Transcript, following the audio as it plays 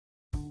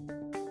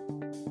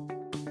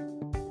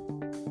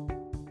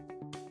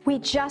We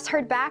just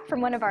heard back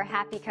from one of our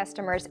happy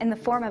customers in the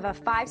form of a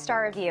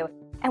 5-star review,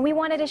 and we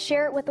wanted to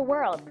share it with the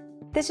world.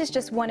 This is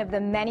just one of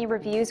the many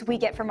reviews we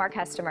get from our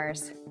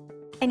customers.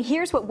 And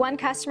here's what one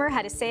customer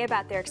had to say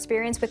about their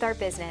experience with our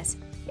business.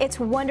 It's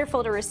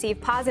wonderful to receive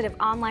positive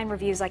online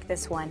reviews like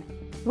this one.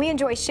 We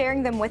enjoy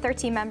sharing them with our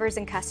team members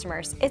and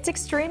customers. It's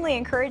extremely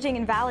encouraging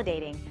and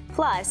validating.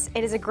 Plus,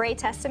 it is a great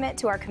testament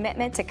to our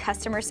commitment to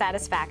customer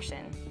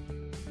satisfaction.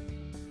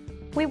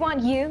 We want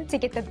you to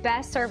get the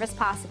best service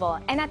possible,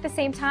 and at the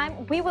same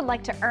time, we would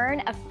like to earn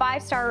a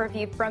 5-star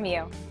review from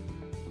you.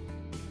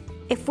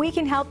 If we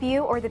can help you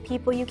or the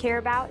people you care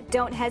about,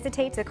 don't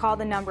hesitate to call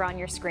the number on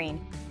your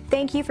screen.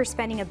 Thank you for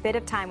spending a bit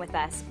of time with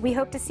us. We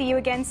hope to see you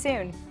again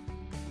soon.